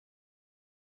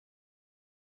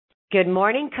Good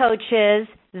morning, coaches.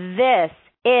 This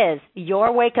is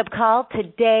your wake-up call.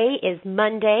 Today is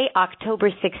Monday, October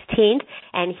 16th,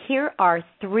 and here are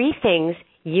 3 things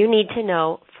you need to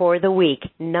know for the week.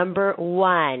 Number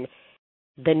 1,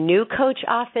 the new coach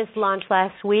office launched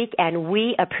last week, and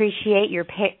we appreciate your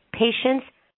patience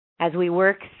as we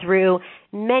work through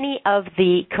many of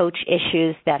the coach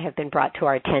issues that have been brought to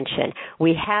our attention.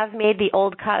 We have made the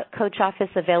old coach office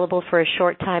available for a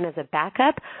short time as a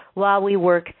backup while we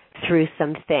work through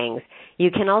some things.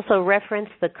 You can also reference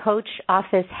the Coach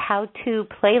Office how-to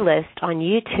playlist on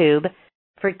YouTube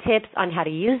for tips on how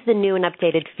to use the new and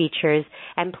updated features,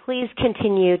 and please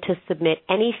continue to submit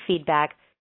any feedback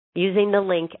using the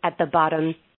link at the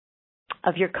bottom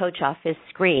of your Coach Office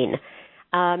screen.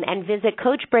 And visit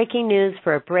Coach Breaking News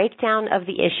for a breakdown of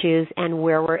the issues and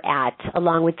where we're at,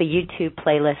 along with the YouTube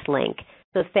playlist link.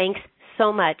 So thanks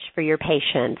so much for your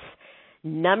patience.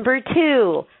 Number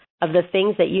 2 of the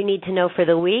things that you need to know for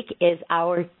the week is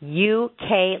our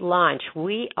UK launch.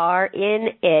 We are in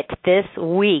it this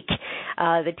week.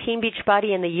 The Team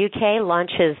Beachbody in the UK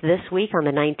launches this week on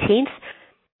the 19th.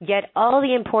 Get all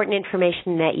the important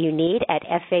information that you need at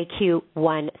FAQ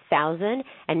 1000,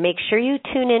 and make sure you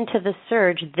tune in to The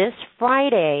Surge this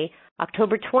Friday,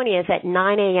 October 20th at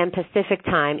 9 a.m. Pacific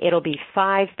time. It'll be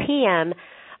 5 p.m.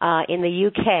 In the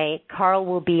UK. Carl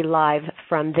will be live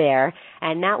from there,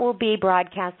 and that will be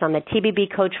broadcast on the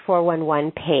TBB Coach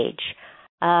 411 page.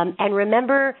 And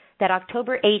remember that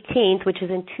October 18th, which is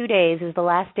in 2 days, is the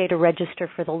last day to register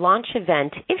for the launch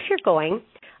event if you're going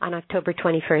on October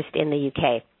 21st in the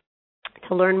UK.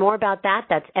 To learn more about that,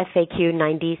 that's FAQ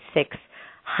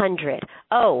 9600.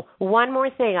 Oh, one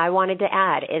more thing I wanted to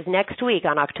add is next week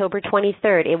on October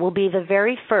 23rd, it will be the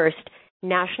very first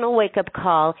National Wake Up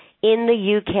Call in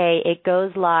the UK. It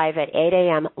goes live at 8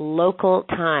 a.m. local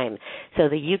time. So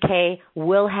the UK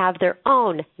will have their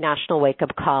own National Wake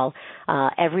Up Call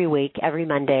every week, every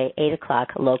Monday, 8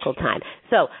 o'clock local time.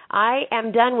 So I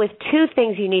am done with 2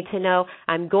 things you need to know.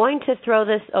 I'm going to throw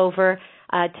this over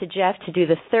to Jeff to do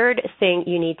the third thing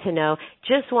you need to know.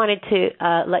 Just wanted to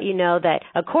let you know that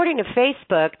according to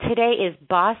Facebook, today is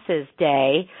Bosses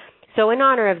Day. So in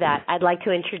honor of that, I'd like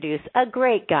to introduce a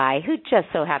great guy who just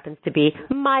so happens to be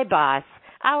my boss,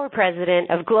 our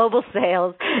president of global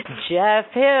sales, Jeff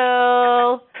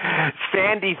Hill.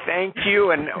 Sandy, thank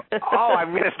you. And,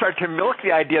 I'm going to start to milk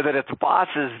the idea that it's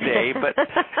Boss's Day. But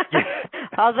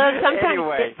although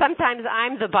anyway, sometimes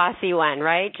I'm the bossy one,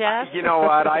 right, Jeff? You know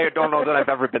what? I don't know that I've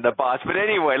ever been the boss. But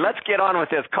anyway, let's get on with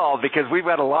this call because we've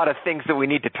got a lot of things that we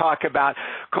need to talk about.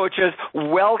 Coaches,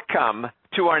 welcome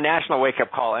to our National Wake Up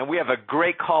Call, and we have a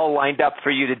great call lined up for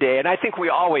you today, and I think we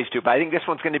always do, but I think this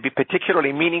one's going to be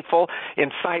particularly meaningful,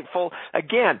 insightful,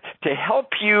 again, to help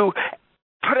you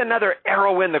put another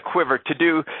arrow in the quiver so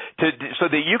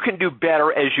that you can do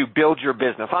better as you build your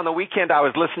business. On the weekend, I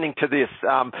was listening to this,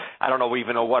 I don't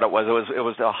even know what it was. It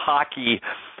was a hockey.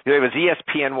 It was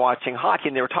ESPN watching hockey,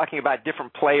 and they were talking about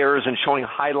different players and showing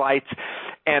highlights,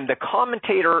 and the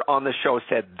commentator on the show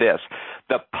said this: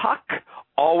 the puck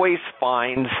always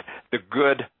finds the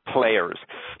good players.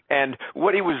 And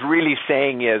what he was really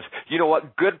saying is, you know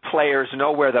what, good players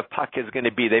know where the puck is going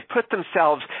to be. They put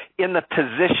themselves in the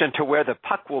position to where the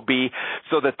puck will be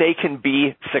so that they can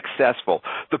be successful.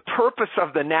 The purpose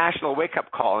of the National Wake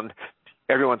Up Call, and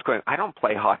everyone's going, I don't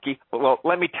play hockey. Well,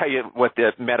 let me tell you what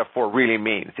the metaphor really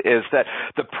means, is that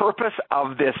the purpose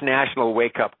of this National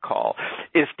Wake Up Call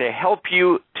is to help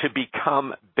you to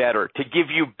become better, to give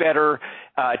you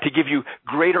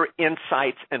greater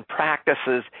insights and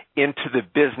practices into the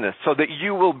business so that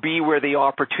you will be where the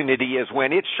opportunity is.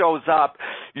 When it shows up,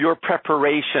 your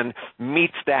preparation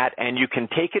meets that and you can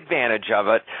take advantage of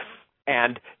it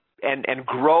and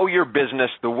grow your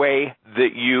business the way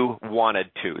that you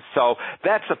wanted to. So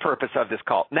that's the purpose of this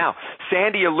call. Now,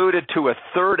 Sandy alluded to a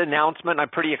third announcement I'm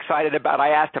pretty excited about. I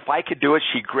asked if I could do it.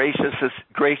 She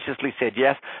graciously said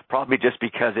yes, probably just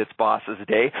because it's Boss's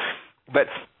Day. But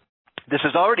this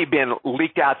has already been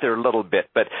leaked out there a little bit,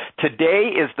 but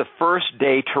today is the first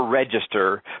day to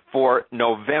register for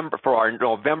our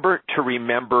November to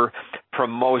Remember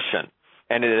promotion.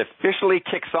 And it officially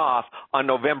kicks off on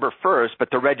November 1st, but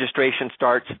the registration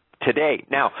starts today.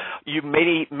 Now,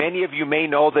 many of you may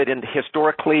know that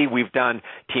historically we've done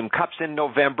Team Cups in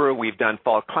November, we've done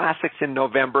Fall Classics in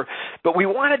November, but we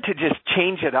wanted to just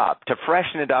change it up, to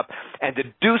freshen it up, and to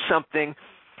do something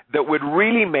that would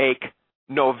really make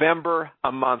November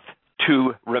a month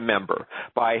to remember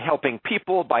by helping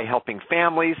people, by helping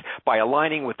families, by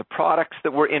aligning with the products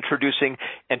that we're introducing,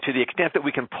 and to the extent that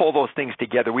we can pull those things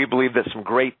together, we believe that some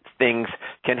great things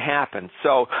can happen.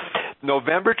 So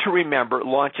November to Remember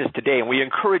launches today, and we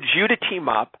encourage you to team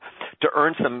up to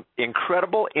earn some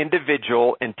incredible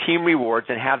individual and team rewards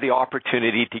and have the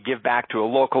opportunity to give back to a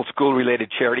local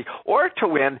school-related charity or to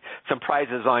win some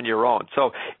prizes on your own.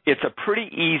 So it's a pretty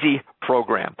easy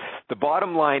program. The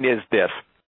bottom line is this.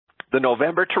 The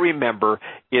November to Remember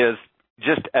is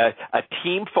just a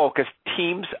team-focused,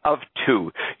 teams of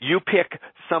two. You pick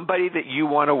somebody that you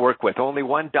want to work with, only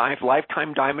one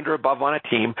lifetime diamond or above on a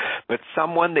team, but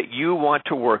someone that you want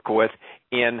to work with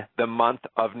in the month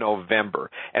of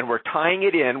November. And we're tying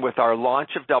it in with our launch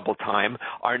of Double Time,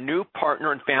 our new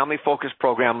partner and family-focused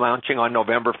program launching on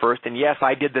November 1st. And yes,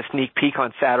 I did the sneak peek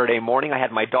on Saturday morning. I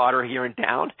had my daughter here in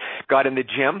town, got in the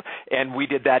gym, and we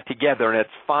did that together. And it's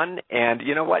fun, and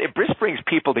you know what? It just brings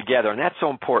people together, and that's so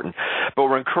important. But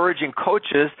we're encouraging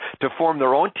coaches to form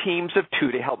their own teams of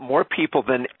two to help more people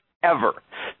than ever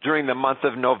during the month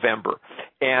of November.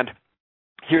 And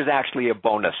here's actually a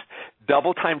bonus.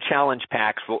 Double Time Challenge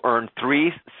Packs will earn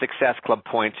 3 Success Club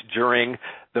points during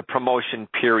the promotion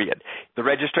period. The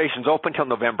registration's open until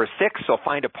November 6th, so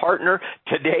find a partner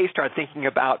today. Start thinking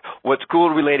about what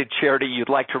school-related charity you'd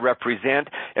like to represent.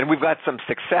 And we've got some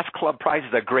Success Club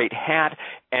prizes, a great hat.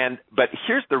 But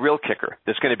here's the real kicker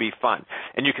that's going to be fun.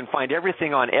 And you can find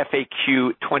everything on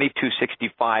FAQ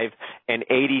 2265 and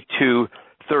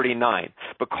 8239.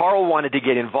 But Carl wanted to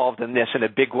get involved in this in a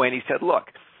big way, and he said,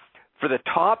 look, for the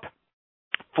top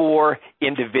 4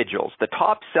 individuals, the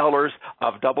top sellers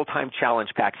of Double Time Challenge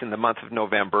Packs in the month of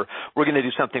November, we're going to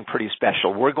do something pretty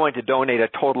special. We're going to donate a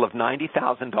total of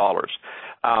 $90,000.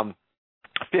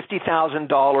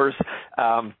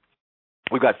 $50,000.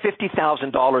 We've got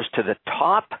 $50,000 to the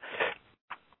top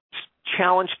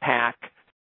Challenge Pack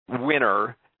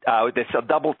winner. This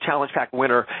Double Challenge Pack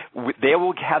winner. They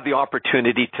will have the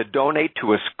opportunity to donate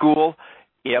to a school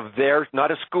of their,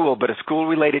 not a school, but a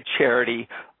school-related charity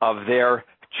of their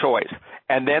choice.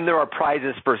 And then there are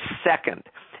prizes for second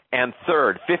and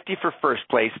third, 50 for first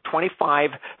place,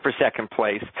 25 for second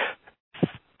place,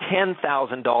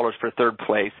 $10,000 for third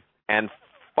place, and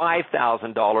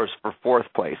 $5,000 for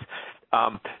fourth place.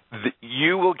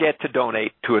 You will get to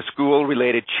donate to a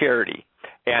school-related charity,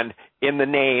 and in the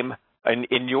name,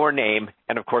 in your name,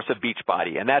 and of course a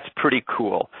Beachbody, and that's pretty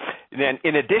cool. And then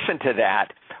in addition to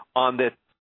that, on the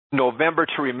November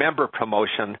to Remember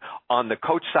promotion on the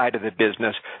coach side of the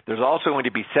business, there's also going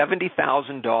to be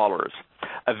 $70,000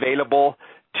 available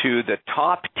to the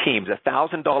top teams,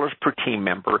 $1,000 per team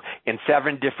member in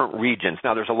 7 different regions.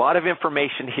 Now, there's a lot of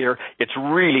information here. It's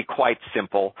really quite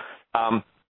simple.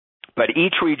 But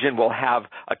each region will have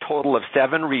a total of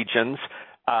 7 regions,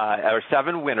 or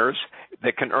 7 winners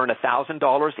that can earn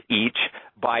 $1,000 each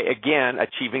by, again,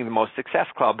 achieving the most Success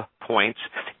Club points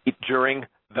during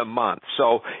the month.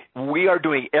 So we are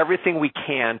doing everything we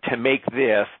can to make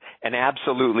this an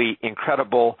absolutely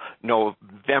incredible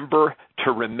November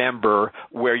to Remember,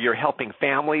 where you're helping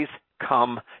families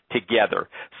come together.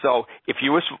 So if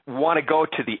you want to go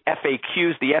to the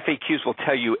FAQs will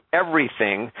tell you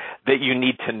everything that you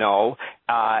need to know.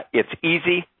 It's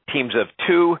easy, teams of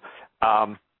 2,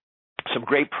 some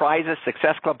great prizes,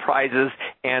 Success Club prizes,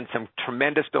 and some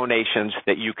tremendous donations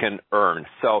that you can earn.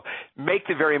 So make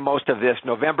the very most of this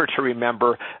November to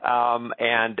Remember,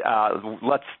 and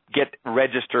let's get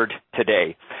registered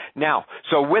today. Now,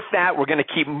 so with that, we're going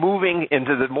to keep moving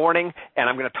into the morning, and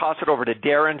I'm going to toss it over to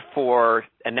Darren for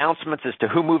announcements as to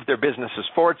who moved their businesses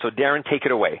forward. So Darren, take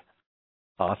it away.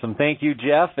 Awesome. Thank you,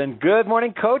 Jeff, and good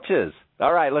morning, coaches.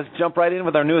 All right, let's jump right in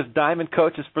with our newest Diamond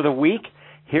coaches for the week.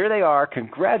 Here they are.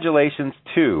 Congratulations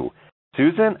to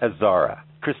Susan Azara,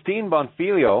 Christine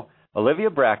Bonfilio, Olivia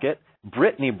Brackett,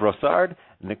 Brittany Brossard,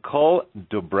 Nicole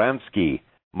Dobramsky,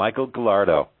 Michael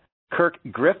Gallardo, Kirk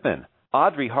Griffin,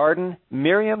 Audrey Harden,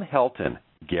 Miriam Helton,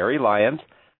 Gary Lyons,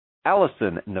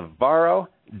 Allison Navarro,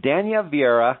 Dania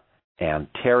Vieira, and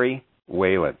Terry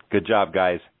Whalen. Good job,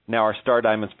 guys. Now our Star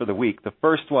Diamonds for the week. The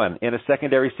first one in a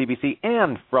secondary CBC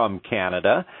and from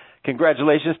Canada.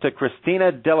 Congratulations to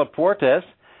Christina Delaportes.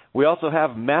 We also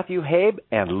have Matthew Habe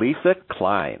and Lisa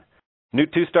Klein. New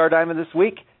 2-star diamond this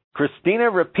week,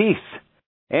 Christina Rapice.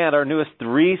 And our newest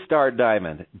 3-star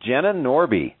diamond, Jenna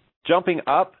Norby. Jumping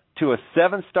up to a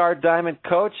 7-star diamond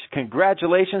coach,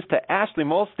 congratulations to Ashley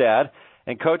Molstad.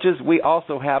 And coaches, we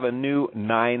also have a new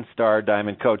 9-star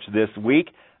diamond coach this week.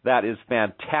 That is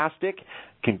fantastic.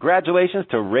 Congratulations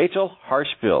to Rachel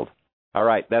Harshfield. All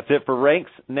right, that's it for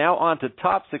ranks. Now on to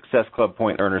top Success Club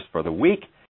point earners for the week.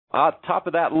 Top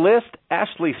of that list,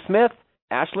 Ashley Smith,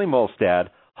 Ashley Molstad,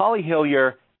 Holly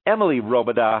Hillier, Emily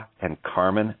Robida, and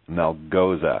Carmen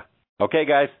Melgoza. Okay,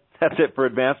 guys, that's it for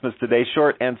Advancements today.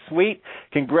 Short and sweet.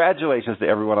 Congratulations to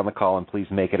everyone on the call, and please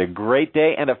make it a great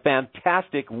day and a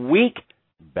fantastic week.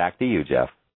 Back to you, Jeff.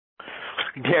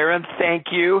 Darren, thank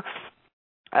you.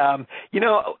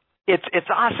 It's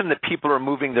awesome that people are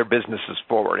moving their businesses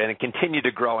forward and continue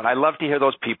to grow. And I love to hear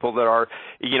those people that are,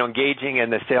 engaging in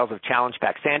the sales of challenge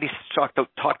packs. Sandy talked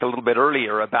a little bit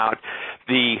earlier about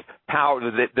the power,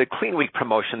 the Clean Week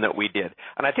promotion that we did.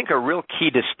 And I think a real key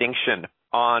distinction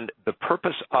on the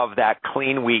purpose of that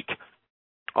Clean Week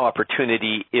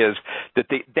opportunity is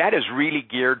that is really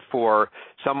geared for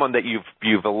someone that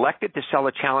you've elected to sell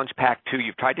a challenge pack to,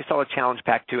 you've tried to sell a challenge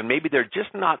pack to, and maybe they're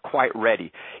just not quite ready.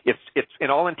 It's in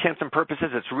all intents and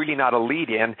purposes, it's really not a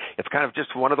lead-in. It's kind of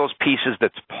just one of those pieces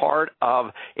that's part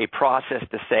of a process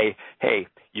to say, hey,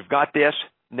 you've got this.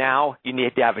 Now you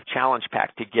need to have a challenge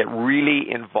pack to get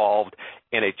really involved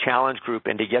in a challenge group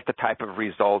and to get the type of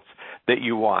results that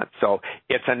you want. So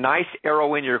it's a nice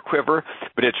arrow in your quiver,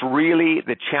 but it's really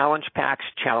the challenge packs,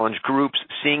 challenge groups,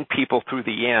 seeing people through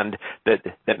the end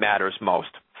that matters most.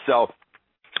 So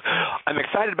I'm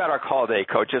excited about our call today,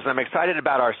 coaches. I'm excited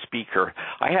about our speaker.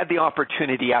 I had the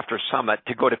opportunity after Summit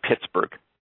to go to Pittsburgh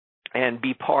and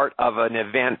be part of an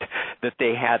event that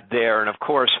they had there. And, of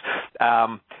course,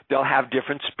 they'll have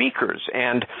different speakers.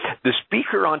 And the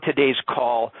speaker on today's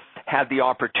call had the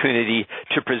opportunity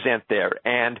to present there.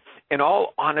 And in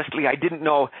all honesty, I didn't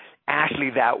know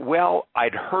Ashley that well.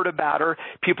 I'd heard about her.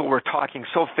 People were talking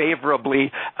so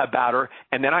favorably about her.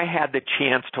 And then I had the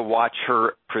chance to watch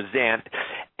her present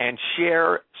and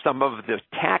share some of the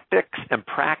tactics and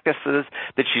practices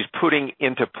that she's putting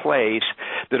into place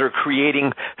that are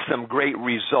creating some great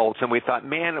results. And we thought,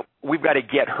 man, we've got to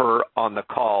get her on the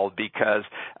call because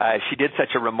she did such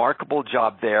a remarkable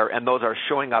job there, and those are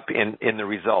showing up in the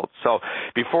results. So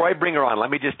before I bring her on,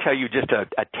 let me just tell you just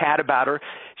a tad about her.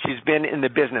 She's been in the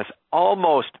business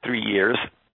almost 3 years.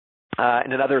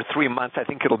 In another 3 months, I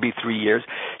think it'll be 3 years.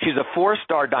 She's a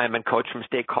 4-star diamond coach from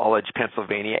State College,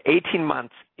 Pennsylvania, 18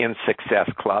 months in Success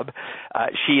Club.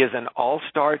 She is an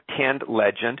all-star 10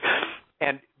 legend.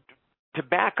 And to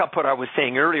back up what I was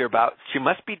saying earlier about she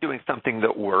must be doing something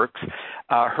that works,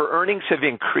 her earnings have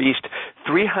increased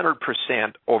 300%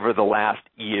 over the last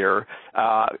year.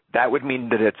 That would mean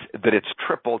that it's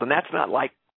tripled, and that's not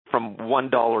like from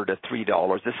 $1 to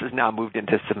 $3. This has now moved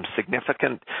into some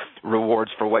significant rewards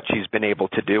for what she's been able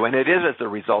to do, and it is as a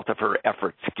result of her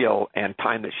effort, skill, and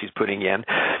time that she's putting in.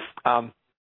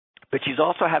 But she's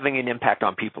also having an impact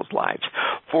on people's lives.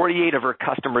 48 of her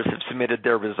customers have submitted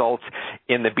their results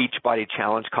in the Beachbody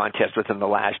Challenge contest within the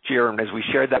last year, and as we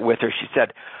shared that with her, she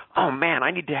said, oh, man,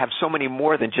 I need to have so many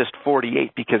more than just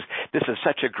 48 because this is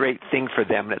such a great thing for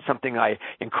them, and it's something I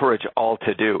encourage all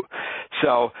to do.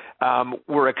 So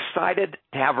we're excited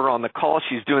to have her on the call.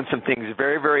 She's doing some things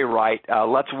very, very right.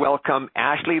 Let's welcome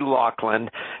Ashley Laughlin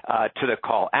to the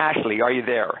call. Ashley, are you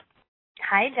there?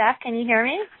 Hi, Jeff. Can you hear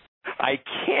me? I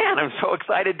can. I'm so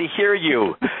excited to hear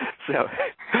you.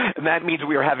 And that means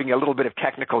we were having a little bit of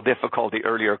technical difficulty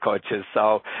earlier, coaches.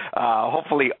 So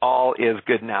hopefully all is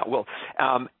good now. Well,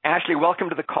 Ashley, welcome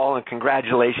to the call and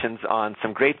congratulations on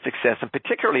some great success and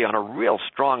particularly on a real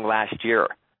strong last year.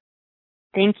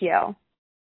 Thank you.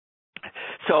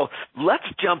 So let's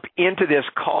jump into this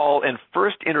call and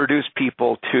first introduce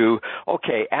people to,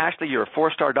 okay, Ashley, you're a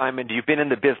 4-star diamond. You've been in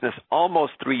the business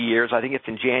almost 3 years. I think it's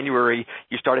in January.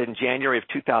 You started in January of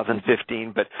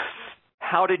 2015. But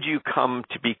how did you come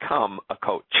to become a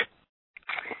coach?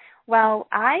 Well,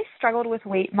 I struggled with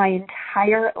weight my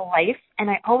entire life,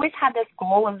 and I always had this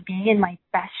goal of being in my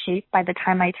best shape by the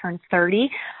time I turned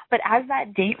 30. But as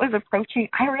that date was approaching,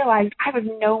 I realized I was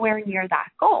nowhere near that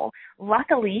goal.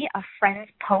 Luckily, a friend's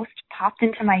post popped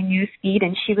into my news feed,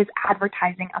 and she was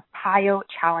advertising a PiYo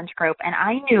challenge group, and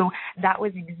I knew that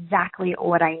was exactly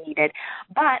what I needed.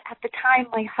 But at the time,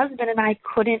 my husband and I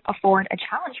couldn't afford a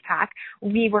challenge pack.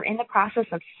 We were in the process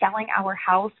of selling our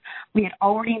house. We had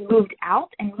already moved out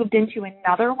and moved into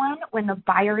another one when the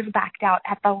buyers backed out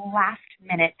at the last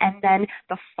minute. And then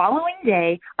the following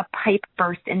day, a pipe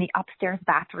burst in the upstairs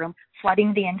bathroom,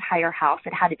 flooding the entire house.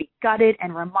 It had to be gutted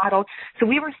and remodeled. So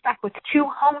we were stuck with 2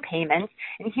 home payments,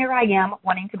 and here I am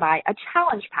wanting to buy a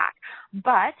challenge pack.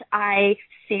 But I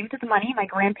saved the money my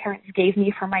grandparents gave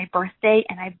me for my birthday,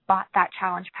 and I bought that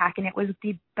challenge pack, and it was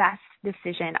the best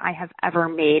decision I have ever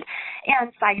made.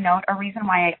 And side note, a reason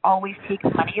why I always take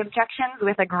money objections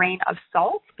with a grain of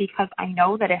salt, because I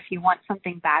know that if you want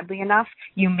something badly enough,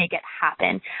 you make it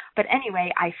happen. But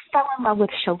anyway, I fell in love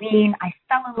with Chalene, I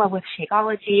fell in love with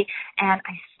Shakeology, and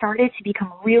I started to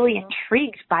become really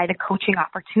intrigued by the coaching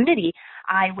opportunity.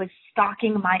 I was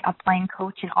stalking my upline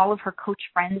coach and all of her coach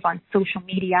friends on social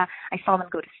media. I saw them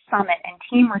go to summit and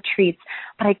team retreats,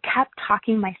 but I kept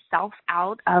talking myself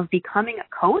out of becoming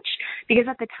a coach because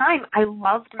at the time I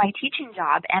loved my teaching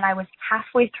job and I was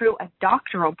halfway through a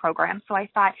doctoral program. So I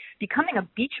thought becoming a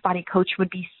Beachbody coach would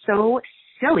be so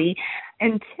silly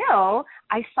until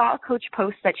I saw a coach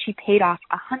post that she paid off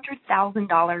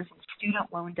 $100,000 in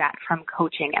student loan debt from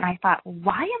coaching. And I thought,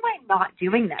 why am I not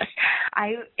doing this?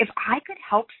 If I could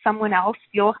help someone else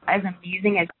feel as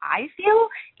amazing as I feel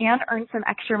and earn some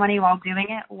extra money while doing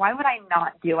it, why would I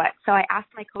not do it? So I asked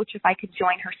my coach if I could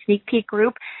join her sneak peek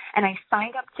group, and I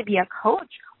signed up to be a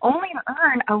coach, only to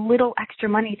earn a little extra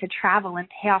money to travel and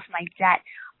pay off my debt.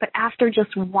 But after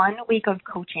just 1 week of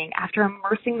coaching, after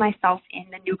immersing myself in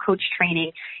the new coach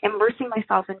training, immersing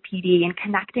myself in PD and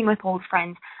connecting with old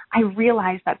friends, I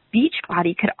realized that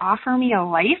Beachbody could offer me a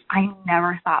life I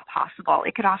never thought possible.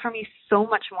 It could offer me so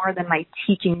much more than my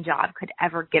teaching job could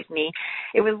ever give me.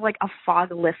 It was like a fog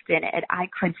lifted and I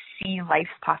could see life's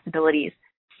possibilities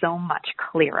so much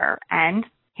clearer. And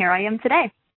here I am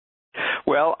today.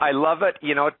 Well, I love it.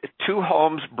 2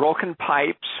 homes, broken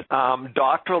pipes,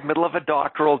 middle of a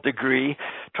doctoral degree,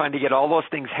 trying to get all those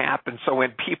things happen. So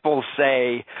when people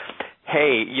say,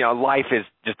 hey, life is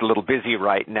just a little busy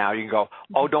right now, you can go,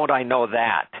 oh, don't I know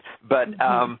that? But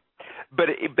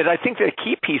but I think the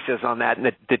key pieces on that, and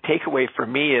the takeaway for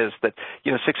me is that,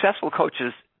 successful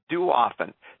coaches do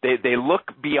often. They look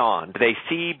beyond. They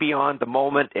see beyond the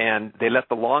moment, and they let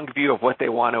the long view of what they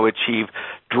want to achieve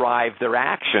drive their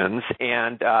actions.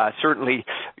 And certainly,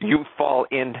 you fall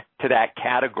into that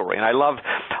category. And I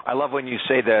love when you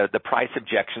say the price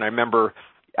objection. I remember,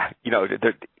 there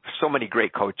are so many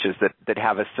great coaches that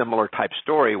have a similar type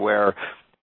story where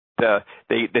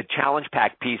the challenge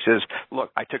pack piece is,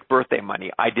 look, I took birthday money.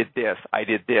 I did this. I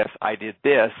did this. I did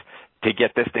this to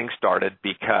get this thing started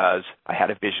because I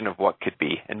had a vision of what could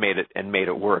be and made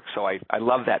it work. So I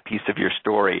love that piece of your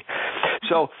story.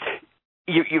 So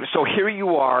so here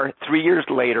you are 3 years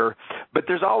later, but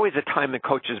there's always a time in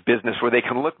coach's business where they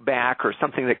can look back or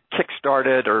something that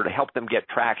kick-started or to help them get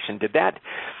traction. Did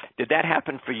that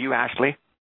happen for you, Ashley?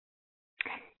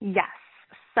 Yes.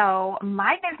 So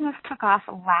my business took off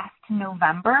last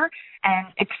November and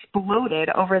exploded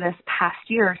over this past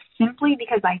year simply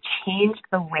because I changed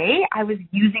the way I was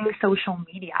using social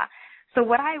media. So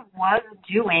what I was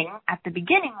doing at the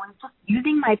beginning was just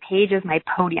using my page as my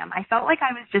podium. I felt like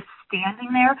I was just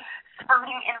standing there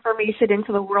spurting information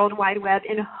into the World Wide Web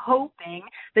and hoping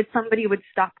that somebody would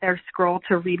stop their scroll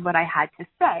to read what I had to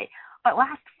say. But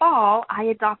last fall, I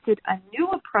adopted a new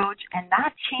approach, and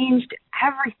that changed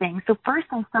everything. So first,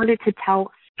 I started to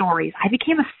tell stories. I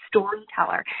became a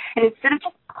storyteller. And instead of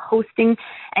just posting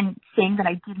and saying that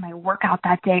I did my workout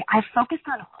that day, I focused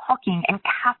on hooking and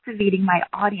captivating my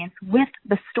audience with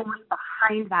the story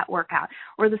behind that workout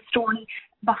or the story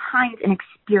behind an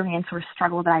experience or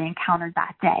struggle that I encountered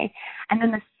that day. And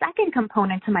then the second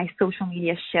component to my social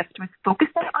media shift was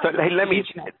focusing on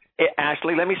engagement.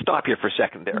 Ashley, let me stop you for a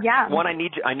second there. Yeah. One, I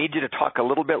need you to talk a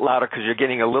little bit louder because you're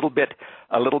getting a little bit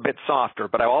softer.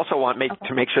 But I also want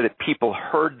to make sure that people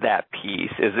heard that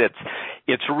piece.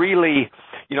 It's really,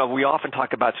 we often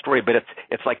talk about story, but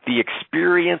it's like the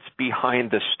experience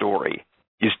behind the story.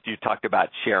 You talked about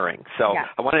sharing. So yeah.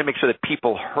 I wanted to make sure that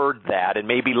people heard that, and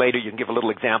maybe later you can give a little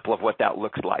example of what that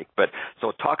looks like. But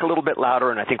so talk a little bit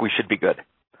louder, and I think we should be good.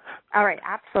 All right,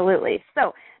 absolutely.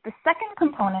 So the second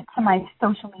component to my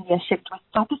social media shift was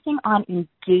focusing on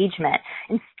engagement.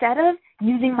 Instead of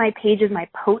using my page as my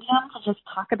podium to just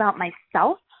talk about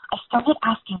myself, I started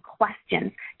asking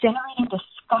questions, generating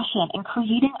discussion, and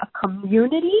creating a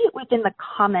community within the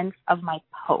comments of my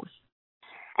posts.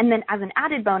 And then as an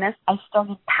added bonus, I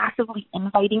started passively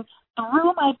inviting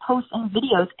through my posts and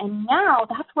videos. And now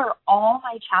that's where all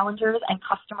my challengers and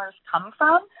customers come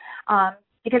from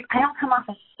because I don't come off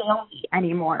as salesy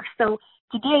anymore. So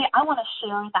today I want to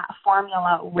share that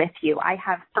formula with you. I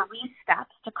have 3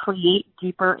 steps to create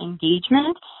deeper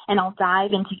engagement, and I'll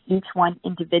dive into each one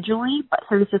individually. But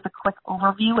here's just a quick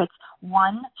overview. It's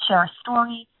 1, share a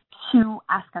story, 2,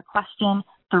 ask a question,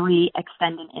 3,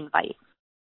 extend an invite.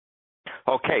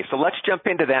 Okay, so let's jump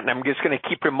into that, and I'm just going to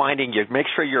keep reminding you, make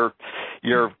sure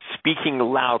you're speaking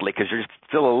loudly because you're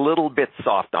still a little bit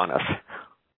soft on us.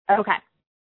 Okay.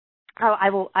 Oh,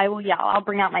 I will yell. I'll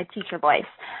bring out my teacher voice.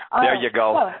 There you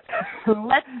go. So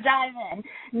let's dive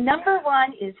in. Number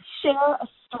one is share a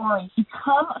story.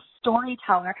 Become a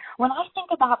storyteller. When I think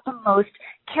about the most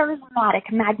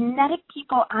charismatic, magnetic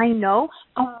people I know,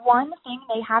 the one thing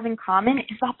they have in common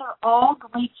is that they're all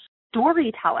great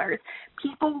storytellers.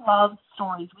 People love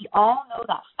stories. We all know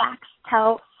that facts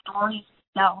tell, stories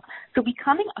tell. So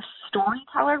becoming a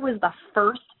storyteller was the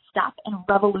first step in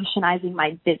revolutionizing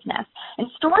my business. And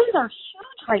stories are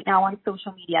huge right now on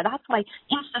social media. That's why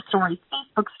Insta stories,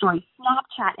 Facebook stories,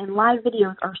 Snapchat, and live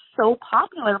videos are so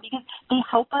popular because they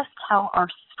help us tell our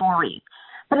stories.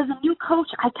 But as a new coach,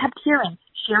 I kept hearing,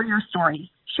 share your stories,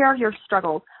 share your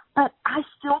struggles. But I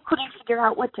still couldn't figure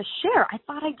out what to share. I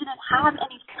thought I didn't have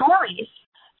any stories.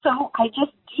 So I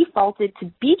just defaulted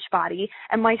to Beachbody,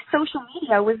 and my social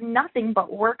media was nothing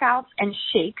but workouts and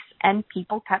shakes, and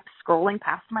people kept scrolling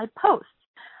past my posts.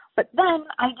 But then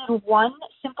I did one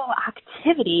simple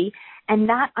activity, and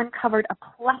that uncovered a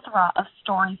plethora of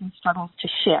stories and struggles to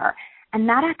share. And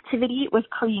that activity was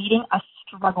creating a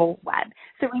struggle web.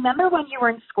 So remember when you were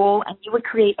in school and you would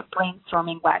create a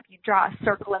brainstorming web. You'd draw a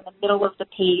circle in the middle of the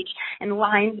page and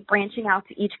lines branching out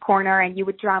to each corner, and you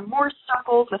would draw more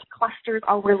circles with clusters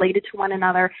all related to one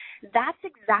another. That's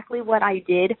exactly what I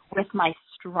did with my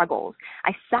struggles.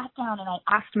 I sat down and I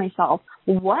asked myself,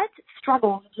 what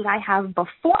struggles did I have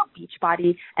before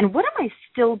Beachbody, and what am I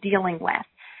still dealing with?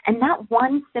 And that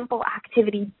one simple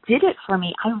activity did it for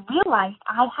me. I realized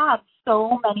I had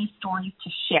so many stories to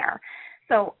share.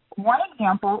 So one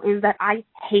example is that I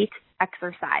hate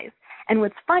exercise. And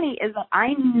what's funny is that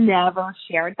I never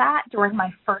shared that during my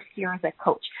first year as a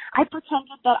coach. I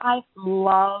pretended that I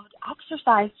loved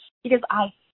exercise because I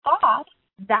thought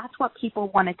that's what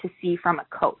people wanted to see from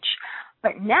a coach.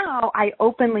 But now I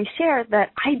openly share that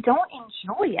I don't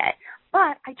enjoy it,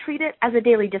 but I treat it as a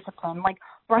daily discipline, like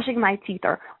brushing my teeth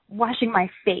or washing my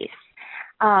face.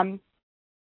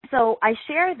 So I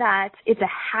share that it's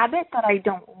a habit that I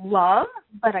don't love,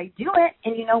 but I do it.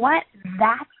 And you know what?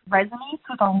 That resonates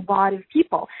with a lot of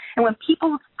people. And when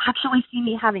people actually see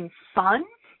me having fun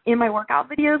in my workout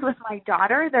videos with my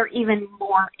daughter, they're even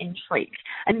more intrigued.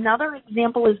 Another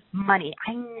example is money.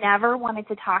 I never wanted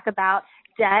to talk about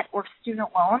debt or student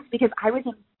loans because I was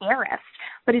embarrassed.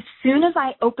 But as soon as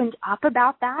I opened up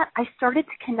about that, I started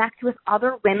to connect with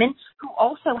other women who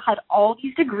also had all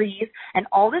these degrees and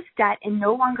all this debt and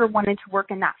no longer wanted to work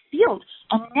in that field.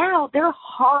 And now they're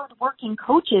hard-working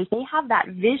coaches. They have that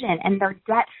vision and their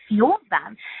debt fuels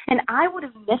them. And I would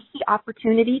have missed the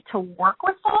opportunity to work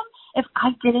with them if I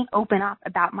didn't open up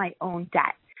about my own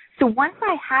debt. So once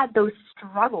I had those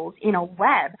struggles in a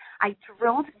web, I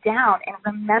drilled down and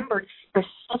remembered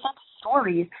specific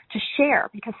stories to share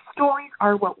because stories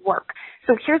are what work.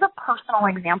 So here's a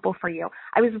personal example for you.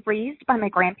 I was raised by my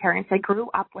grandparents. I grew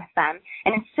up with them.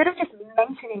 And instead of just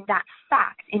mentioning that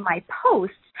fact in my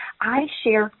posts, I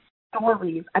shared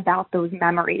stories about those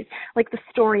memories, like the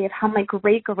story of how my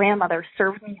great-grandmother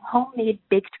served me homemade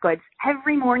baked goods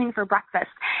every morning for breakfast.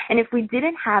 And if we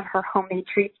didn't have her homemade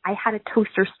treats, I had a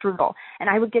toaster strudel. And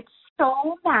I would get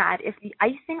so mad if the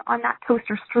icing on that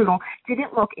toaster strudel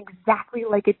didn't look exactly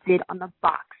like it did on the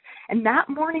box. And that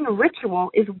morning ritual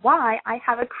is why I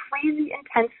have a crazy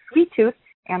intense sweet tooth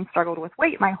and struggled with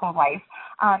weight my whole life.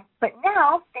 But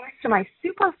now, thanks to my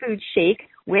superfood shake,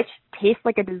 which tastes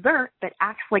like a dessert but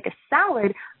acts like a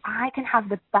salad, I can have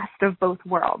the best of both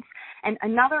worlds. And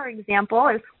another example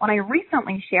is when I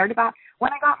recently shared about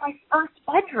when I got my first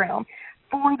bedroom.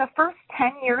 For the first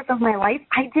 10 years of my life,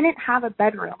 I didn't have a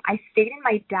bedroom. I stayed in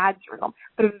my dad's room,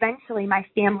 but eventually my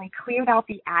family cleared out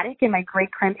the attic in my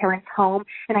great-grandparents' home,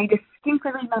 and I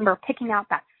distinctly remember picking out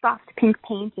that soft pink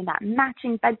paint and that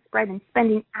matching bedspread and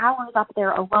spending hours up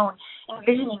there alone,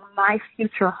 envisioning my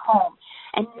future home.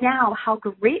 And now how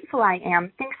grateful I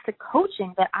am, thanks to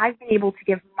coaching, that I've been able to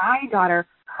give my daughter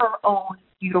her own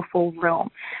beautiful room.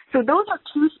 So those are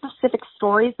two specific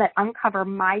stories that uncover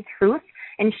my truth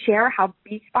and share how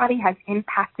Beachbody has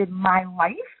impacted my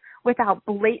life without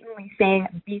blatantly saying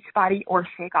Beachbody or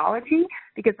Shakeology,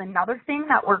 because another thing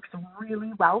that works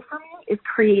really well for me is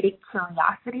creating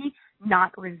curiosity,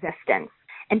 not resistance.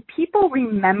 And people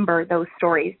remember those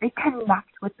stories. They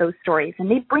connect with those stories, and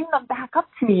they bring them back up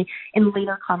to me in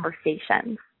later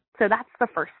conversations. So that's the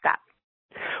first step.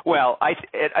 Well,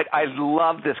 I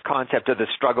love this concept of the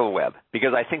struggle web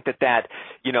because I think that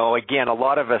again, a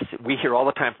lot of us, we hear all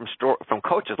the time from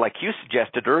coaches like you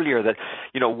suggested earlier that,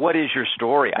 what is your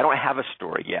story? I don't have a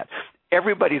story yet.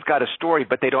 everybody's got a story,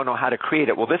 but they don't know how to create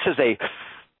it. Well, this is a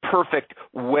perfect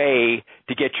way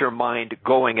to get your mind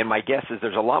going. And my guess is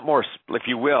there's a lot more, if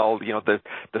you will, the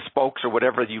spokes or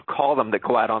whatever you call them that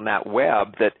go out on that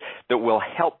web that will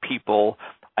help people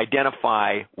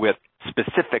identify with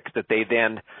specifics that they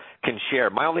then can share.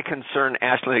 My only concern,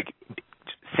 Ashley,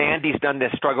 Sandy's done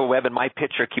this struggle web, and my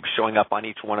picture keeps showing up on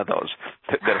each one of those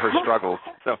that her struggles.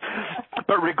 So,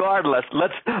 but regardless,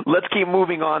 let's keep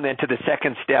moving on then to the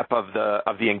second step of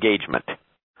the engagement.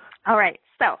 All right.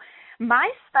 So my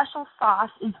special sauce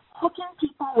is hooking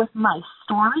people with my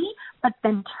story, but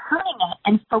then turning it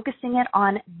and focusing it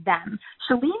on them.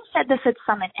 Chalene said this at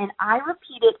Summit, and I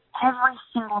repeat it every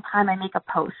single time I make a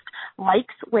post.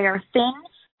 Likes wear thin,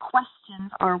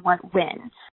 questions are what win.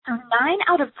 So 9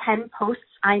 out of 10 posts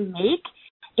I make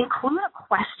include a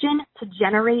question to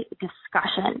generate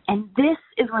discussion, and this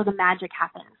is where the magic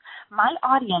happens. My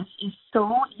audience is so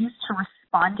used to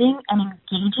responding and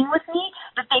engaging with me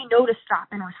that they know to stop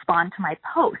and respond to my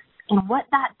posts. And what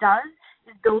that does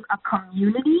is build a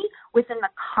community within the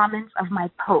comments of my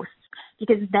posts,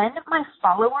 because then my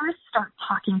followers start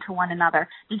talking to one another.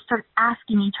 They start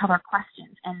asking each other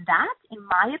questions. And that, in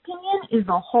my opinion, is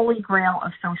the holy grail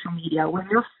of social media, when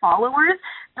your followers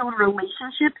build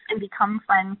relationships and become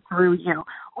friends through you.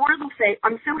 Or they'll say,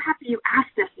 I'm so happy you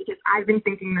asked this because I've been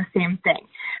thinking the same thing.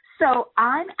 So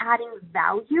I'm adding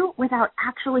value without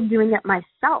actually doing it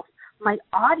myself. My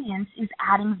audience is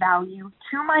adding value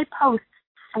to my posts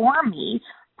for me.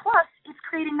 Plus, it's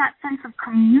creating that sense of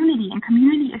community, and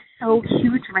community is so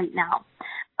huge right now.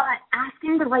 But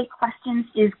asking the right questions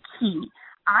is key.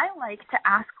 I like to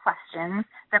ask questions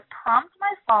that prompt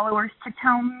my followers to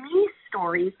tell me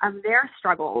stories of their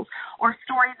struggles or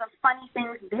stories of funny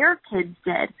things their kids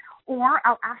did. Or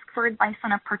I'll ask for advice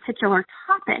on a particular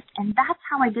topic, and that's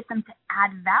how I get them to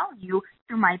add value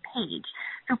through my page.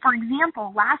 So, for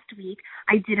example, last week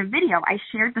I did a video. I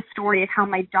shared the story of how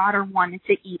my daughter wanted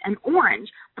to eat an orange,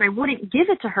 but I wouldn't give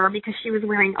it to her because she was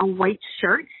wearing a white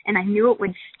shirt, and I knew it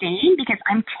would stain because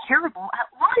I'm terrible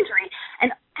at laundry.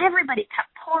 And everybody kept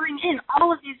pouring in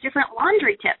all of these different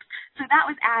laundry tips. So that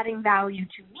was adding value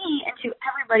to me and to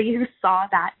everybody who saw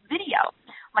that video.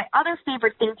 My other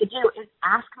favorite thing to do is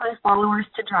ask my followers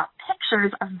to drop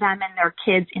pictures of them and their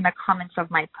kids in the comments of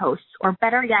my posts, or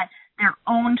better yet, their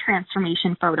own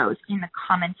transformation photos in the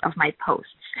comments of my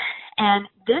posts. And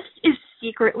this is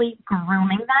secretly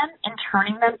grooming them and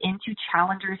turning them into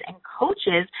challengers and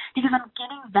coaches, because I'm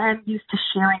getting them used to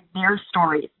sharing their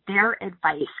stories, their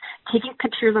advice, taking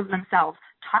pictures of themselves,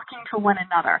 talking to one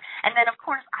another. And then, of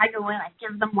course, I go in, I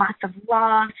give them lots of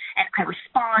love, and I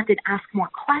respond and ask more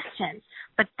questions.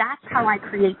 But that's how I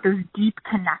create those deep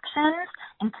connections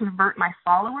and convert my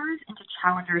followers into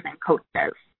challengers and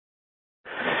coaches.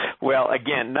 Well,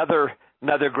 again,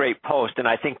 another great post, and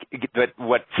I think that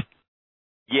what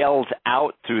yells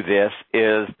out through this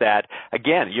is that,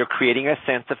 again, you're creating a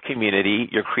sense of community,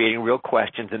 you're creating real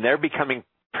questions, and they're becoming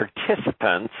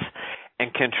participants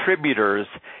and contributors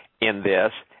in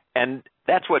this, and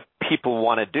that's what people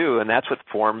want to do, and that's what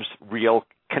forms real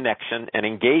connection and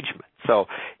engagement. So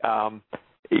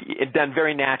it's done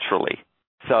very naturally.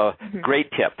 So Great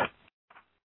tip.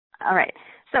 All right.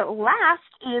 So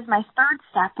last is my third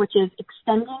step, which is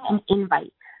extending an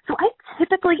invite. So I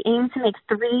typically aim to make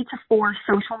 3 to 4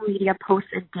 social media posts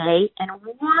a day, and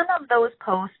one of those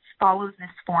posts follows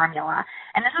this formula.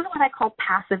 And this is what I call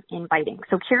passive inviting.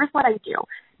 So here's what I do.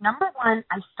 Number 1,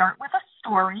 I start with a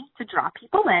story to draw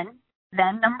people in.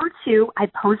 Then number 2, I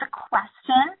pose a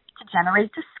question to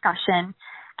generate discussion.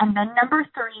 And then number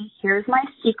 3, here's my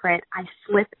secret. I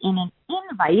slip in an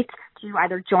invite to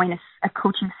either join a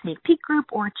coaching sneak peek group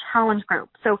or a challenge group.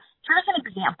 So here's an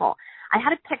example. I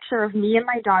had a picture of me and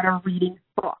my daughter reading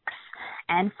books.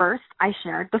 And first, I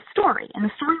shared the story. And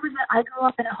the story was that I grew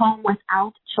up in a home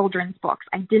without children's books.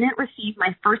 I didn't receive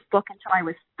my first book until I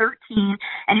was 13,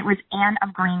 and it was Anne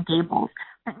of Green Gables.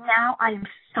 But now I am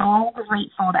so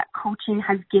grateful that coaching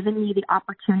has given me the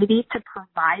opportunity to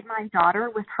provide my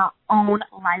daughter with her own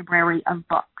library of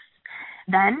books.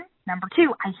 Then, number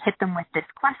 2, I hit them with this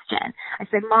question. I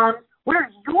said, Mom, what are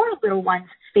your little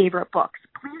one's favorite books?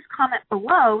 Please comment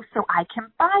below so I can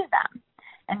buy them.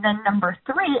 And then number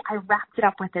 3, I wrapped it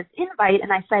up with this invite,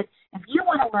 and I said, if you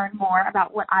want to learn more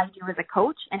about what I do as a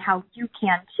coach and how you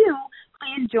can too,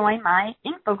 please join my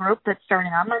info group that's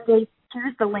starting on Monday.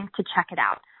 Here's the link to check it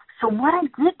out. So what I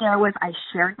did there was I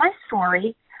shared my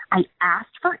story, I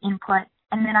asked for input,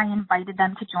 and then I invited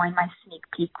them to join my sneak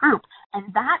peek group.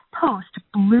 And that post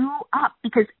blew up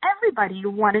because everybody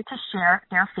wanted to share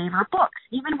their favorite books,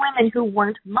 even women who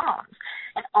weren't moms.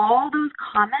 And all those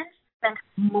comments meant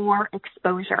more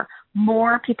exposure,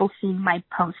 more people seeing my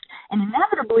post, and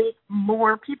inevitably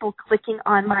more people clicking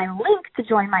on my link to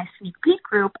join my sneak peek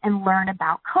group and learn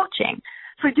about coaching.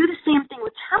 So I do the same thing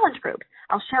with challenge groups.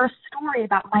 I'll share a story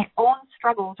about my own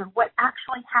struggles or what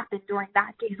actually happened during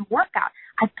that day's workout.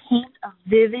 I paint a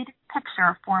vivid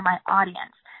picture for my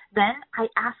audience. Then I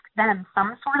ask them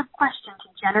some sort of question to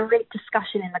generate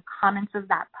discussion in the comments of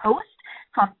that post.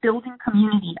 So I'm building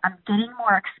community. I'm getting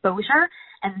more exposure.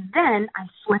 And then I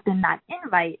slip in that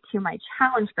invite to my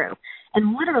challenge group.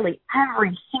 And literally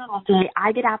every single day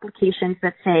I get applications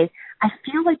that say, I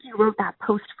feel like you wrote that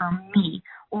post for me.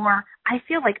 Or I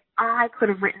feel like I could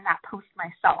have written that post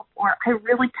myself. Or I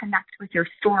really connect with your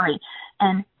story.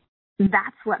 And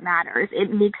that's what matters. It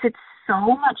makes it so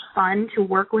much fun to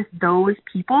work with those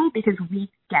people because we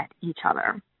get each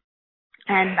other.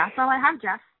 And that's all I have,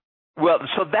 Jeff. Well,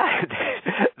 so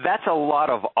that's a lot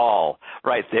of all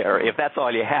right there, if that's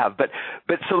all you have. But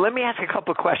so let me ask a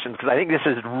couple of questions because I think this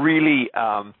is really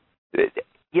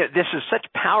this is such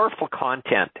powerful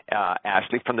content,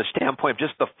 Ashley, from the standpoint of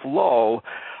just the flow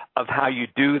of how you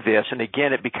do this. And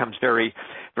again, it becomes very,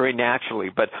 very naturally.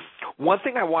 But one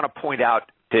thing I want to point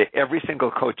out to every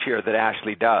single coach here that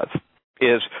Ashley does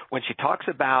is when she talks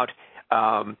about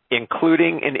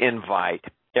including an invite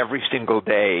every single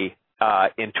day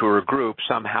into her group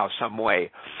somehow, some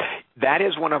way. That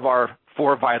is one of our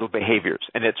 4 vital behaviors,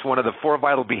 and it's one of the 4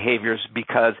 vital behaviors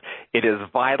because it is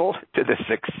vital to the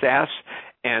success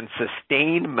and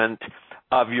sustainment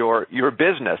of your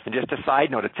business. And just a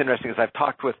side note, it's interesting as I've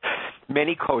talked with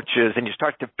many coaches and you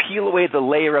start to peel away the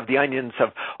layer of the onions of,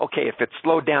 okay, if it's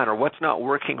slowed down or what's not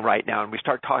working right now, and we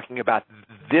start talking about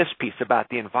this piece, about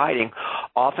the inviting,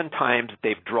 oftentimes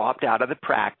they've dropped out of the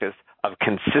practice of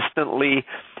consistently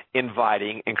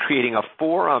inviting and creating a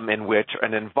forum in which,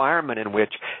 an environment in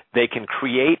which they can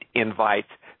create invites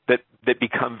that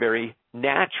become very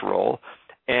natural.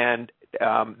 And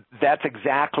that's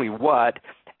exactly what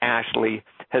Ashley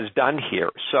has done here.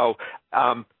 So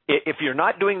if you're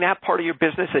not doing that part of your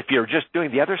business, if you're just doing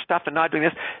the other stuff and not doing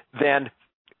this, then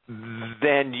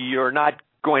you're not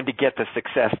going to get the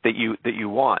success that you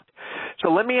want. So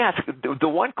let me ask the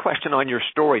one question on your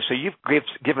story. So you've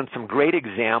given some great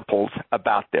examples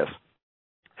about this.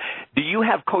 Do you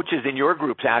have coaches in your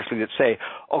groups, Ashley, that say,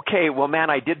 okay, well, man,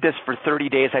 I did this for 30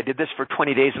 days, I did this for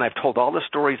 20 days, and I've told all the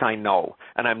stories I know,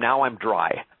 and I'm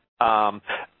dry. How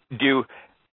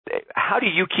do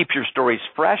you keep your stories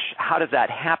fresh? How does that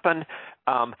happen?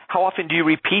 How often do you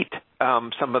repeat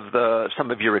some of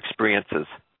your experiences?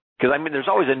 Because, I mean, there's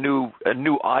always a new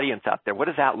audience out there. What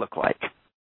does that look like?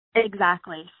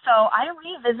 Exactly. So I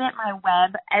revisit my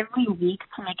web every week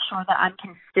to make sure that I'm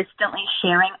consistently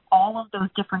sharing all of those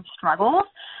different struggles,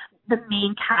 the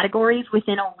main categories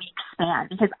within a week span,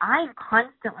 because I'm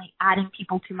constantly adding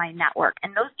people to my network,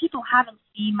 and those people haven't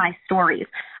seen my stories.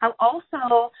 I'll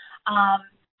also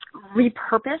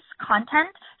repurpose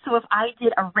content. So if I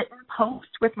did a written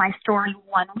post with my story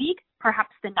one week,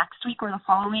 perhaps the next week or the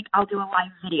following week, I'll do a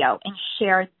live video and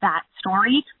share that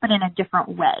story, but in a different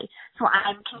way. So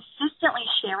I'm consistently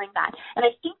sharing that. And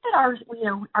I think that our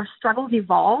struggles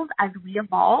evolve as we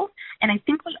evolve. And I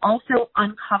think we also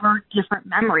uncover different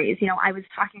memories. I was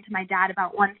talking to my dad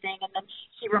about one thing, and then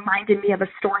he reminded me of a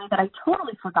story that I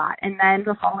totally forgot. And then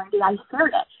the following day I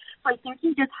shared it. So I think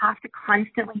you just have to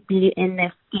constantly be in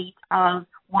this state of,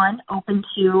 one, open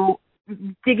to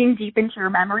digging deep into your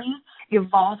memories,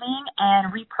 evolving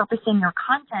and repurposing your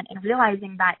content, and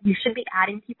realizing that you should be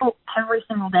adding people every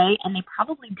single day, and they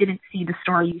probably didn't see the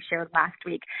story you shared last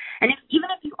week. And even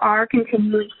if you are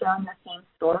continually sharing the same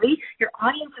story, your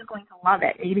audience is going to love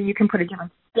it. Maybe you can put a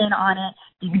different spin on it,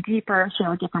 dig deeper,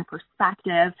 share a different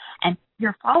perspective, and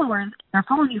your followers, they're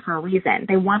following you for a reason.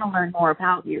 They want to learn more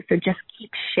about you, so just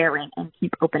keep sharing and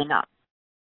keep opening up.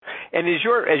 And as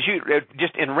you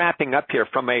just in wrapping up here,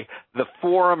 from the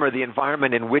forum or the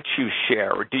environment in which you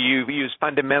share, do you use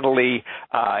fundamentally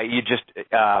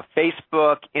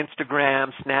Facebook,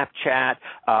 Instagram, Snapchat,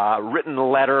 written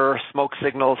letter, smoke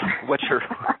signals? What's your?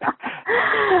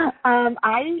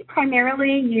 I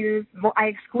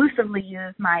exclusively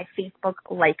use my Facebook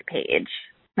like page,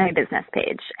 my business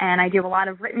page, and I do a lot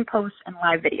of written posts and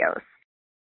live videos.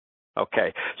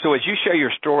 Okay. So as you share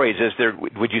your stories,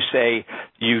 would you say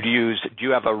do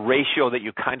you have a ratio that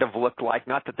you kind of look like?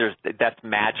 Not that that's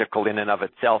magical in and of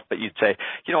itself, but you'd say,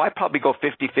 I probably go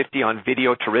 50-50 on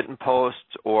video to written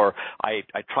posts, or I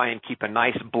try and keep a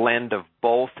nice blend of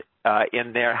both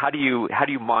in there. How do you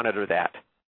monitor that?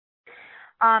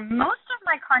 Most of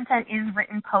my content is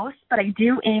written posts, but I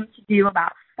do aim to do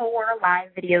about 4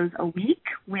 live videos a week,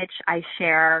 which I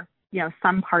share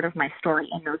some part of my story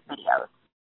in those videos.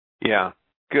 Yeah,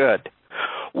 good.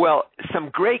 Well, some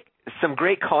great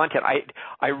content.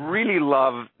 I really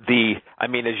love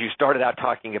as you started out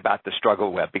talking about the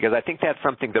struggle web, because I think that's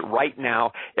something that right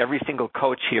now every single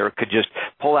coach here could just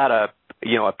pull out a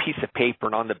piece of paper,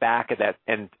 and on the back of that,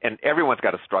 and everyone's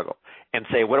got a struggle, and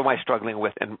say, what am I struggling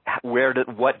with, and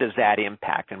what does that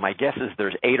impact? And my guess is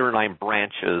there's 8 or 9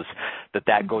 branches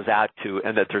that goes out to,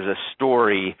 and that there's a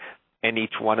story in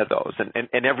each one of those.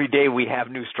 And every day we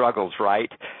have new struggles,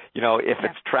 right? If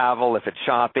it's travel, if it's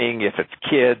shopping, if it's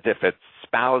kids, if it's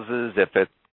spouses, if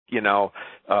it's,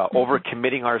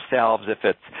 overcommitting ourselves, if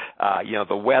it's,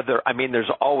 the weather. I mean, there's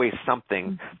always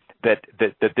something that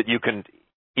you can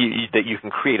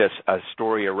create a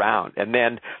story around. And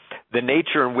then the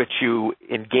nature in which you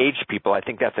engage people, I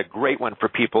think that's a great one for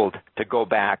people to go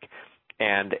back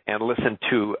and listen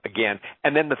to again.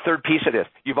 And then the third piece of this,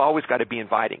 you've always got to be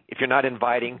inviting. If you're not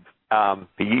inviting,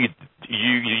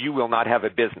 you will not have a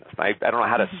business. I don't know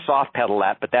how to soft pedal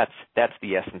that, but that's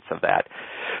the essence of that.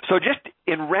 So just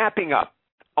in wrapping up,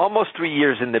 almost 3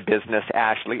 years in the business,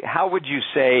 Ashley, how would you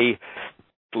say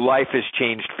life has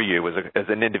changed for you as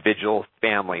an individual,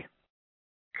 family?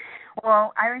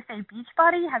 Well, I would say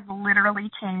Beachbody has literally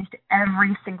changed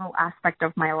every single aspect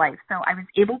of my life. So I was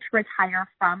able to retire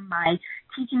from my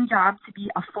teaching job to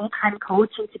be a full-time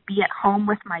coach and to be at home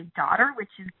with my daughter,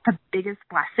 which is the biggest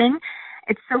blessing.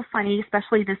 It's so funny,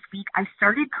 especially this week. I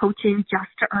started coaching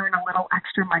just to earn a little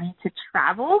extra money to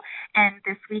travel, and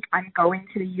this week I'm going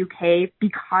to the UK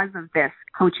because of this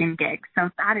coaching gig. So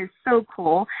that is so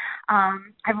cool.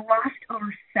 I've lost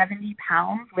over 70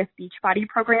 pounds with Beachbody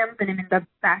programs, and I'm in the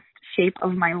best shape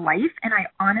of my life, and I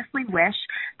honestly wish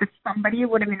that somebody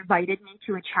would have invited me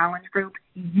to a challenge group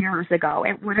years ago.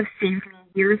 It would have saved me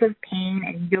years of pain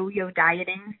and yo-yo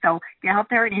dieting, so get out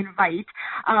there and invite.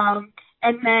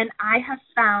 And then I have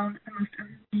found the most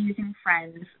amazing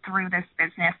friends through this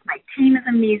business. My team is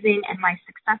amazing, and my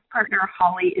success partner,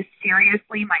 Holly, is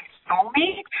seriously my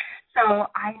soulmate. So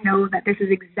I know that this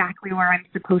is exactly where I'm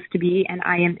supposed to be, and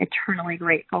I am eternally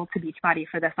grateful to Beachbody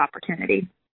for this opportunity.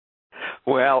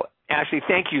 Well, Ashley,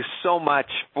 thank you so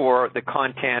much for the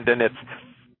content. And it's,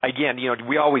 again,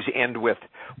 we always end with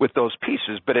those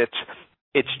pieces, but it's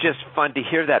just fun to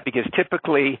hear that, because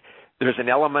typically there's an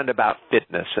element about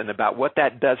fitness and about what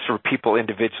that does for people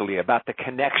individually, about the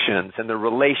connections and the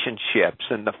relationships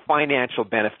and the financial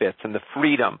benefits and the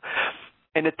freedom.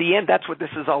 And at the end, that's what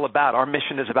this is all about. Our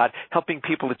mission is about helping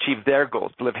people achieve their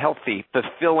goals, to live healthy,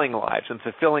 fulfilling lives. And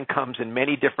fulfilling comes in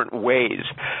many different ways,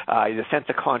 the sense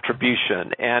of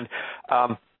contribution. And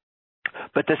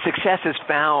but the success is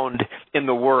found in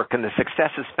the work, and the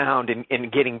success is found in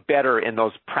getting better in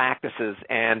those practices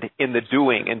and in the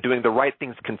doing, and doing the right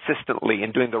things consistently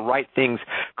and doing the right things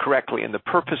correctly. And the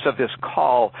purpose of this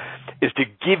call is to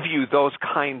give you those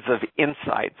kinds of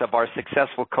insights of our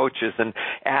successful coaches. And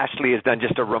Ashley has done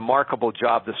just a remarkable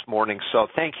job this morning. So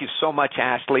thank you so much,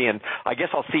 Ashley. And I guess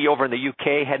I'll see you over in the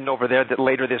UK, heading over there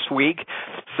later this week.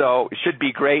 So it should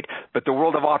be great. But the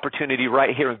world of opportunity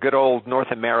right here in good old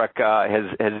North America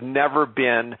has never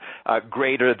been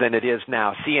greater than it is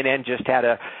now. CNN just had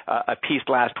a piece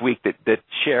last week that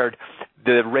shared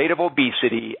the rate of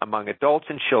obesity among adults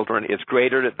and children is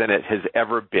greater than it has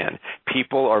ever been.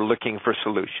 People are looking for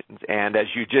solutions. And as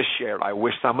you just shared, I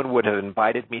wish someone would have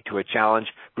invited me to a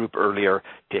challenge group earlier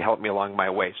to help me along my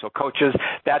way. So coaches,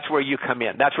 that's where you come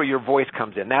in. That's where your voice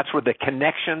comes in. That's where the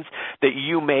connections that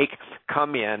you make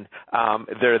come in.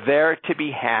 They're there to be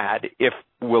had if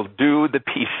we'll do the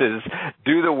pieces,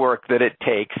 do the work that it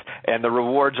takes, and the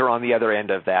rewards are on the other end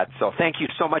of that. So thank you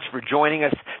so much for joining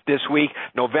us this week.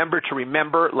 November to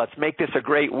remember. Let's make this a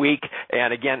great week.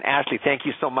 And again, Ashley, thank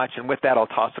you so much. And with that, I'll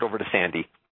toss it over to Sandy.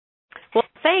 Well,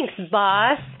 thanks,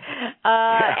 boss.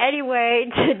 Anyway,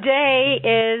 today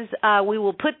is we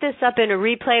will put this up in a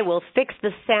replay. We'll fix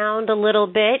the sound a little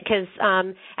bit because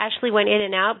Ashley went in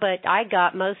and out, but I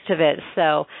got most of it.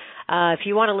 So if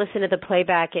you want to listen to the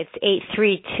playback, it's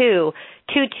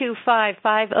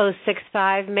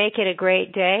 832-225-5065. Make it a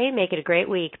great day. Make it a great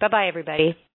week. Bye-bye,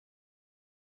 everybody.